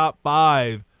in that top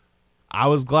 5. I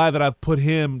was glad that I put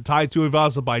him, Tai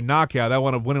Tuivasa, by knockout. That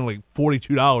wound up winning like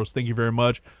 $42, thank you very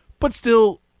much. But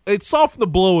still, it softened the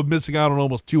blow of missing out on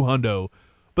almost $200.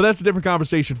 But that's a different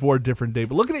conversation for a different day.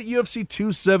 But looking at UFC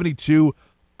 272,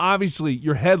 obviously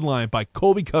you're headlined by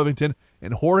Colby Covington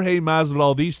and Jorge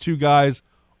Masvidal. These two guys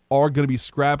are going to be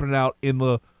scrapping it out in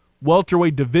the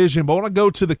welterweight division. But I want to go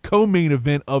to the co-main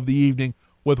event of the evening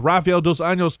with Rafael Dos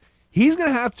Anjos. He's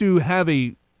going to have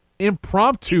a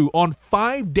impromptu on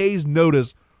 5 days'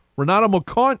 notice. Renato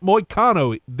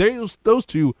Moicano, those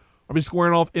two are be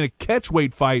squaring off in a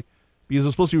catchweight fight, because it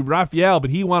was supposed to be Rafael, but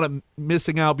he wound up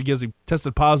missing out because he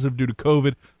tested positive due to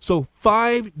COVID. So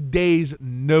 5 days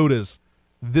notice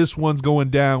this one's going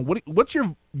down. What's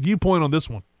your viewpoint on this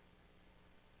one?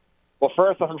 Well,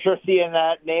 first, I'm sure seeing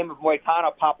that name of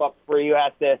Moicano pop up for you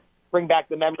has to bring back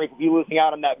the memories of you losing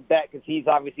out on that bet, because he's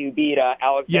obviously beat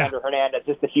Alexander Hernandez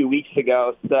just a few weeks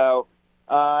ago. So,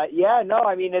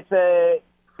 it's a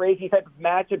crazy type of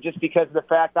matchup just because of the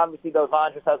fact, obviously, Dos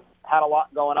Anjos has had a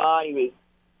lot going on. He was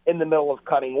in the middle of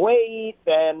cutting weight,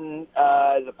 then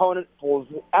his opponent pulls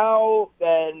out,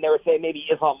 then they were saying maybe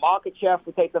Islam Makhachev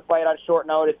would take the fight on short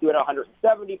notice, do it at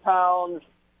 170 pounds.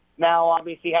 Now,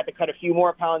 obviously, he had to cut a few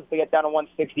more pounds to get down to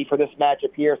 160 for this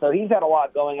matchup here, so he's had a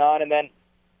lot going on. And then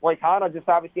Moicano just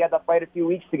obviously had that fight a few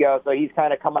weeks ago, so he's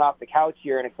kind of coming off the couch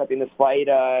here and accepting this fight.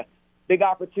 Big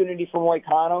opportunity for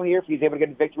Moicano here if he's able to get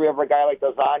a victory over a guy like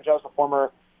Dos Anjos, a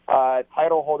former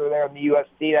title holder there in the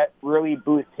UFC. That really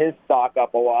boosts his stock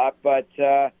up a lot. But,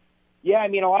 a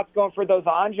lot's going for Dos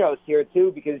Anjos here,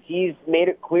 too, because he's made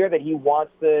it clear that he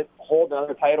wants to hold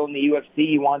another title in the UFC.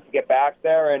 He wants to get back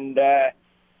there, and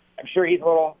I'm sure he's a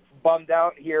little bummed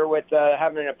out here with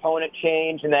having an opponent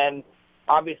change. And then,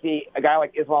 obviously, a guy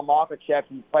like Islam Makhachev,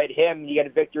 you fight him, you get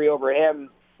a victory over him,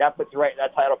 that puts you right in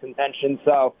that title contention.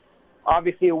 So,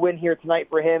 obviously, a win here tonight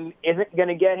for him isn't going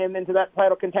to get him into that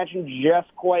title contention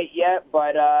just quite yet.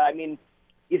 But,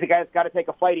 he's a guy that's got to take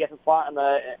a fight. He hasn't fought in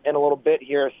a little bit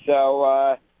here.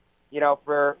 So,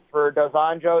 for Dos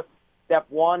Anjos, step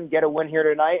one, get a win here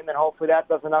tonight, and then hopefully that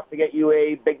does enough to get you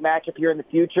a big matchup here in the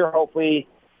future. Hopefully,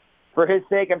 for his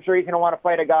sake, I'm sure he's going to want to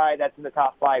fight a guy that's in the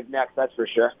top 5 next, that's for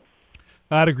sure.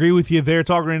 I'd agree with you there.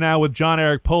 Talking right now with John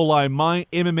Eric Poli, My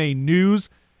MMA News.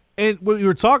 And when you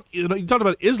were talking, you talked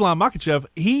about Islam Makhachev.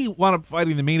 He wound up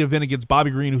fighting the main event against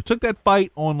Bobby Green, who took that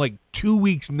fight on like 2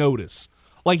 weeks' notice.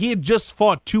 Like he had just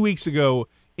fought 2 weeks ago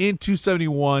in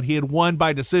 271. He had won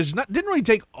by decision. Didn't really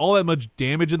take all that much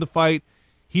damage in the fight.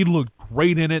 He looked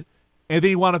great in it. And then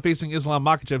he wound up facing Islam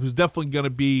Makhachev, who's definitely going to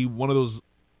be one of those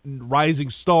rising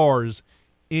stars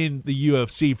in the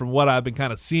UFC from what I've been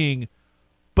kind of seeing.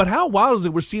 But how wild is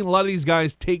it? We're seeing a lot of these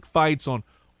guys take fights on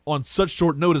such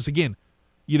short notice. Again,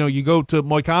 you go to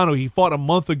Moicano, he fought a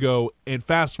month ago, and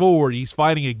fast forward, he's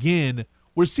fighting again.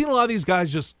 We're seeing a lot of these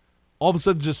guys just all of a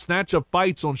sudden just snatch up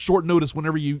fights on short notice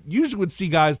whenever you usually would see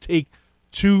guys take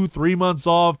 2-3 months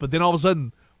off, but then all of a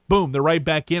sudden, boom, they're right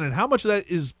back in. And how much of that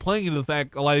is playing into the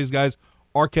fact a lot of these guys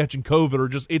are catching COVID, or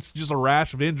it's just a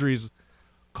rash of injuries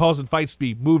causing fights to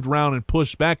be moved around and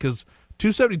pushed back? Because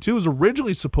 272 was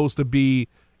originally supposed to be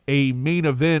a main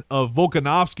event of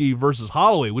Volkanovski versus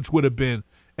Holloway, which would have been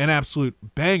an absolute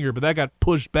banger, but that got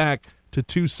pushed back to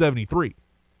 273.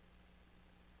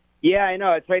 Yeah, I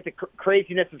know. It's right. The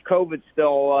craziness of COVID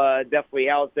still definitely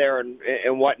out there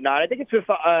and whatnot. I think it's just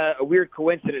a weird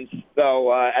coincidence,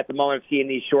 though, at the moment of seeing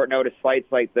these short notice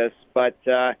fights like this. But,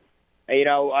 I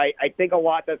think a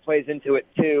lot that plays into it,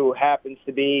 too, happens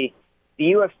to be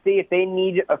the UFC. If they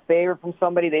need a favor from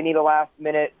somebody, they need a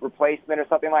last-minute replacement or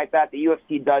something like that, the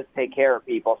UFC does take care of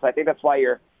people. So I think that's why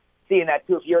you're seeing that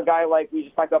too. If you're a guy like we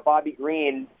just talked about Bobby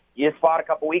Green, you just fought a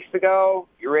couple weeks ago,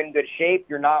 you're in good shape,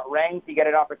 you're not ranked, you get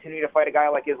an opportunity to fight a guy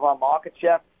like Islam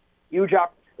Makhachev. Huge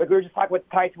like we were just talking with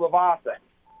Tai Tuivasa.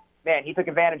 Man, he took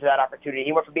advantage of that opportunity.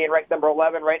 He went from being ranked number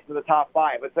 11 right into the top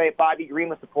 5. Let's say if Bobby Green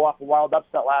was to pull off a wild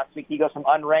upset last week, he goes from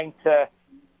unranked to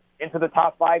into the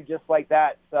top 5 just like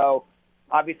that. So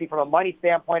obviously from a money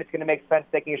standpoint, it's going to make sense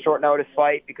taking a short notice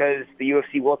fight because the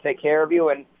UFC will take care of you,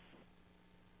 and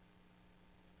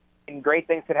great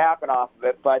things could happen off of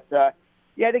it. But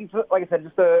yeah, I think, like I said,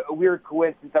 just a weird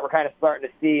coincidence that we're kind of starting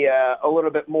to see a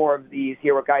little bit more of these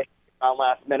here with guys on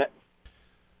last minute.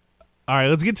 All right,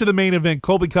 let's get to the main event.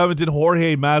 Colby Covington,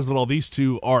 Jorge Masvidal. These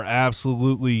two are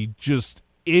absolutely just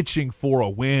itching for a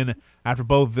win after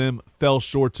both of them fell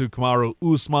short to Kamaru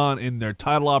Usman in their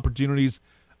title opportunities.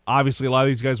 Obviously, a lot of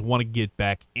these guys want to get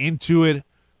back into it.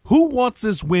 Who wants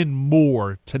this win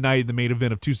more tonight in the main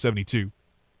event of 272?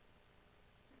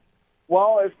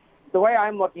 Well, if the way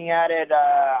I'm looking at it,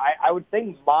 I would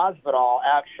think Masvidal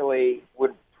actually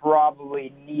would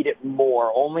probably need it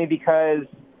more, only because,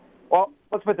 well,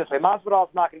 let's put it this way.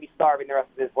 Masvidal's not going to be starving the rest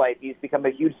of his life. He's become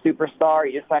a huge superstar.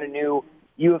 He just signed a new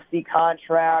UFC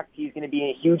contract. He's going to be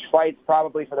in huge fights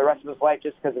probably for the rest of his life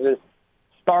just because of his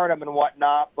stardom and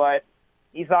whatnot. But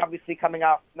he's obviously coming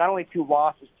off not only 2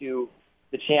 losses to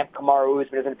the champ, Kamaru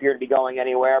Usman, doesn't appear to be going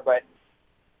anywhere, but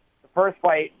the first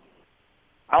fight,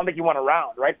 I don't think he won a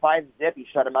round, right? 5-0, he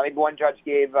shut him out. Maybe one judge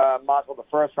gave Masvidal the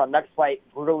first round. Next fight,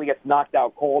 brutally gets knocked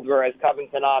out cold, whereas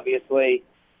Covington obviously,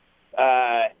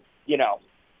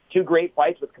 2 great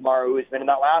fights with Kamaru Usman, and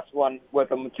that last one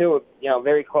with him too,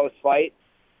 very close fight.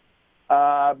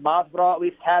 Masvidal at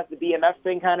least has the BMF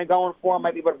thing kind of going for him.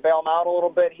 Might be able to bail him out a little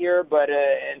bit here, but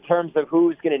in terms of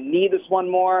who's going to need this one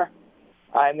more,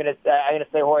 I'm going to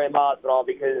say Jorge Masvidal,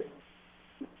 because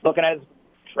looking at his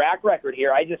track record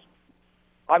here,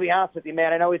 I'll be honest with you,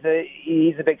 man. I know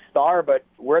he's a big star, but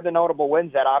where are the notable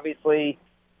wins at? Obviously,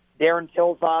 Darren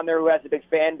Till's on there, who has a big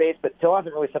fan base, but Till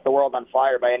hasn't really set the world on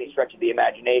fire by any stretch of the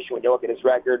imagination when you look at his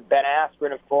record. Ben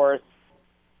Askren, of course,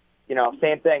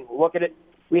 same thing. Look at it.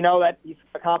 We know that he's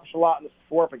accomplished a lot in the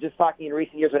sport, but just talking in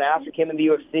recent years when Askren came in the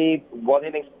UFC,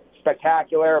 wasn't anything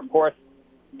spectacular. Of course,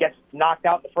 gets knocked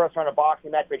out in the first round of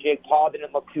boxing match by Jake Paul,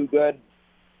 didn't look too good.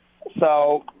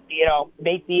 So,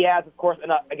 Nate Diaz, of course,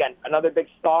 again, another big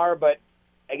star, but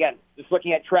again, just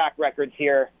looking at track records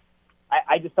here,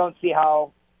 I just don't see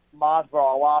how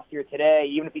Masvidal lost here today,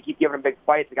 even if you keep giving him big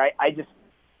fights.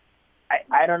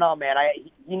 I don't know, man.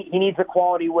 He needs a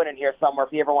quality win in here somewhere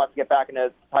if he ever wants to get back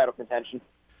into title contention.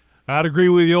 I'd agree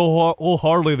with you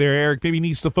wholeheartedly there, Eric. Maybe he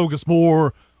needs to focus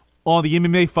more on the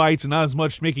MMA fights and not as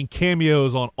much making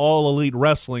cameos on All Elite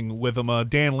Wrestling with him,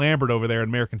 Dan Lambert over there,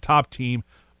 American Top Team.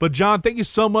 But, John, thank you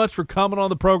so much for coming on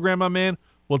the program, my man.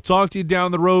 We'll talk to you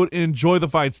down the road. Enjoy the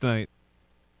fights tonight.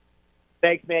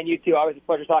 Thanks, man. You too. Always a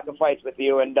pleasure talking fights with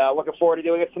you, and looking forward to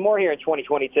doing it some more here in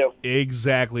 2022.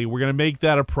 Exactly. We're going to make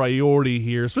that a priority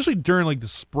here, especially during the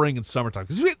spring and summertime,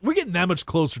 because we're getting that much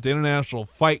closer to International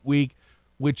Fight Week,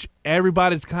 which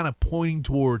everybody's kind of pointing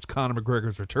towards Conor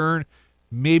McGregor's return.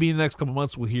 Maybe in the next couple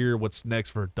months we'll hear what's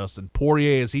next for Dustin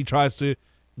Poirier as he tries to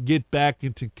get back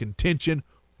into contention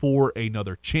for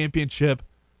another championship.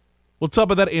 We'll talk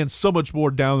about that and so much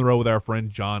more down the road with our friend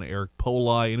John Eric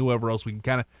Poli and whoever else we can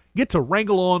kind of get to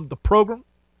wrangle on the program.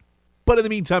 But in the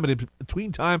meantime, in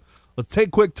between time, let's take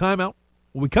a quick time out.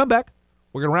 When we come back,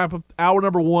 we're going to wrap up hour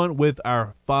number 1 with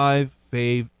our 5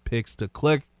 fave picks to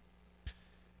click.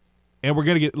 And we're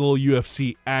going to get a little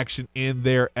UFC action in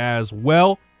there as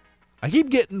well. I keep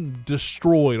getting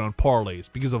destroyed on parlays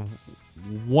because of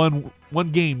one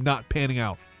game not panning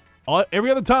out.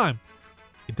 Every other time,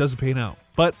 it doesn't pan out.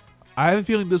 But I have a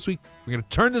feeling this week we're going to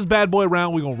turn this bad boy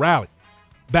around. We're going to rally.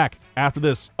 Back after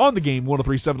this on the Game,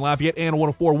 103.7 Lafayette and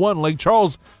 104.1 Lake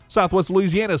Charles, Southwest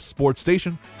Louisiana's sports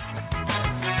station.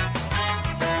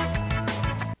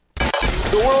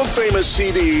 The world-famous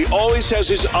CD always has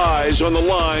his eyes on the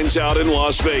lines out in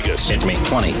Las Vegas. Hit me,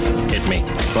 20. Hit me,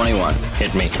 21.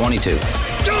 Hit me, 22.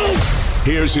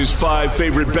 Here's his 5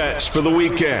 favorite bets for the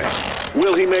weekend.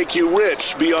 Will he make you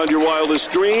rich beyond your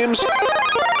wildest dreams?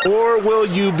 Or will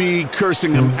you be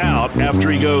cursing him out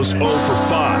after he goes 0 for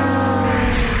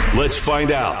 5? Let's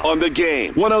find out on the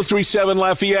Game. 103.7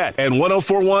 Lafayette and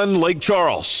 104.1 Lake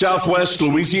Charles, Southwest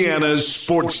Louisiana's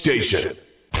sports station.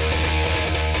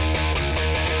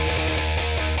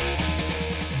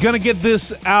 Gonna get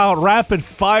this out rapid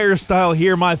fire style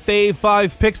here. My fave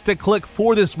 5 picks to click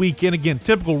for this weekend. Again,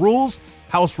 typical rules,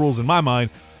 house rules in my mind.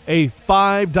 A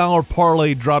 $5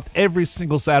 parlay dropped every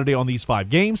single Saturday on these 5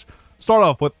 games. Start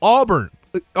off with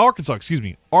Arkansas.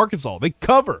 They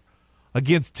cover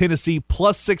against Tennessee.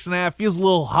 Plus 6.5 feels a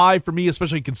little high for me,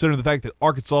 especially considering the fact that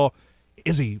Arkansas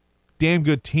is a damn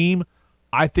good team.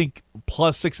 I think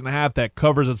plus 6.5, that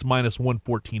covers its minus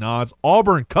 114 odds.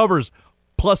 Auburn covers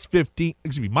minus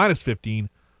 15,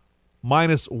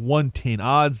 minus 110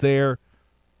 odds there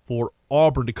for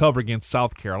Auburn to cover against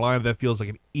South Carolina. That feels like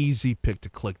an easy pick to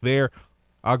click there.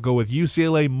 I'll go with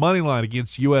UCLA moneyline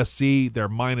against USC. They're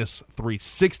minus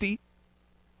 360.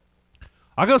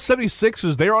 I'll go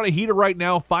 76ers. They're on a heater right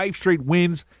now, 5 straight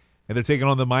wins, and they're taking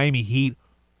on the Miami Heat,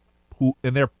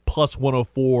 and they're plus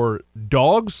 104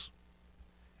 dogs.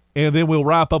 And then we'll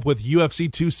wrap up with UFC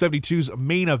 272's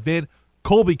main event.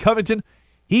 Colby Covington,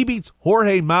 he beats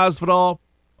Jorge Masvidal.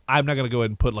 I'm not going to go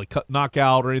ahead and put like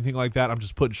knockout or anything like that. I'm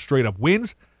just putting straight up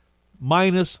wins.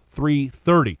 Minus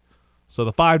 330. So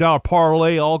the $5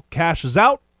 parlay all cashes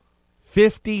out.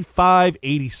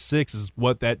 $55.86 is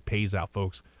what that pays out,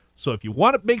 folks. So if you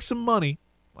want to make some money,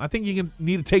 I think you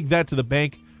need to take that to the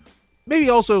bank. Maybe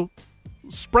also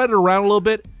spread it around a little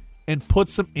bit and put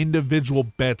some individual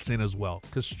bets in as well.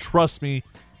 Because trust me,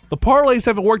 the parlays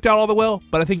haven't worked out all that well,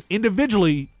 but I think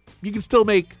individually you can still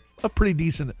make a pretty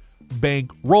decent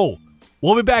bank roll.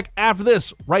 We'll be back after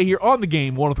this right here on The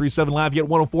Game. 103.7 Lafayette,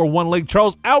 104.1 Lake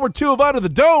Charles. Hour 2 of Under the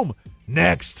Dome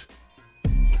next.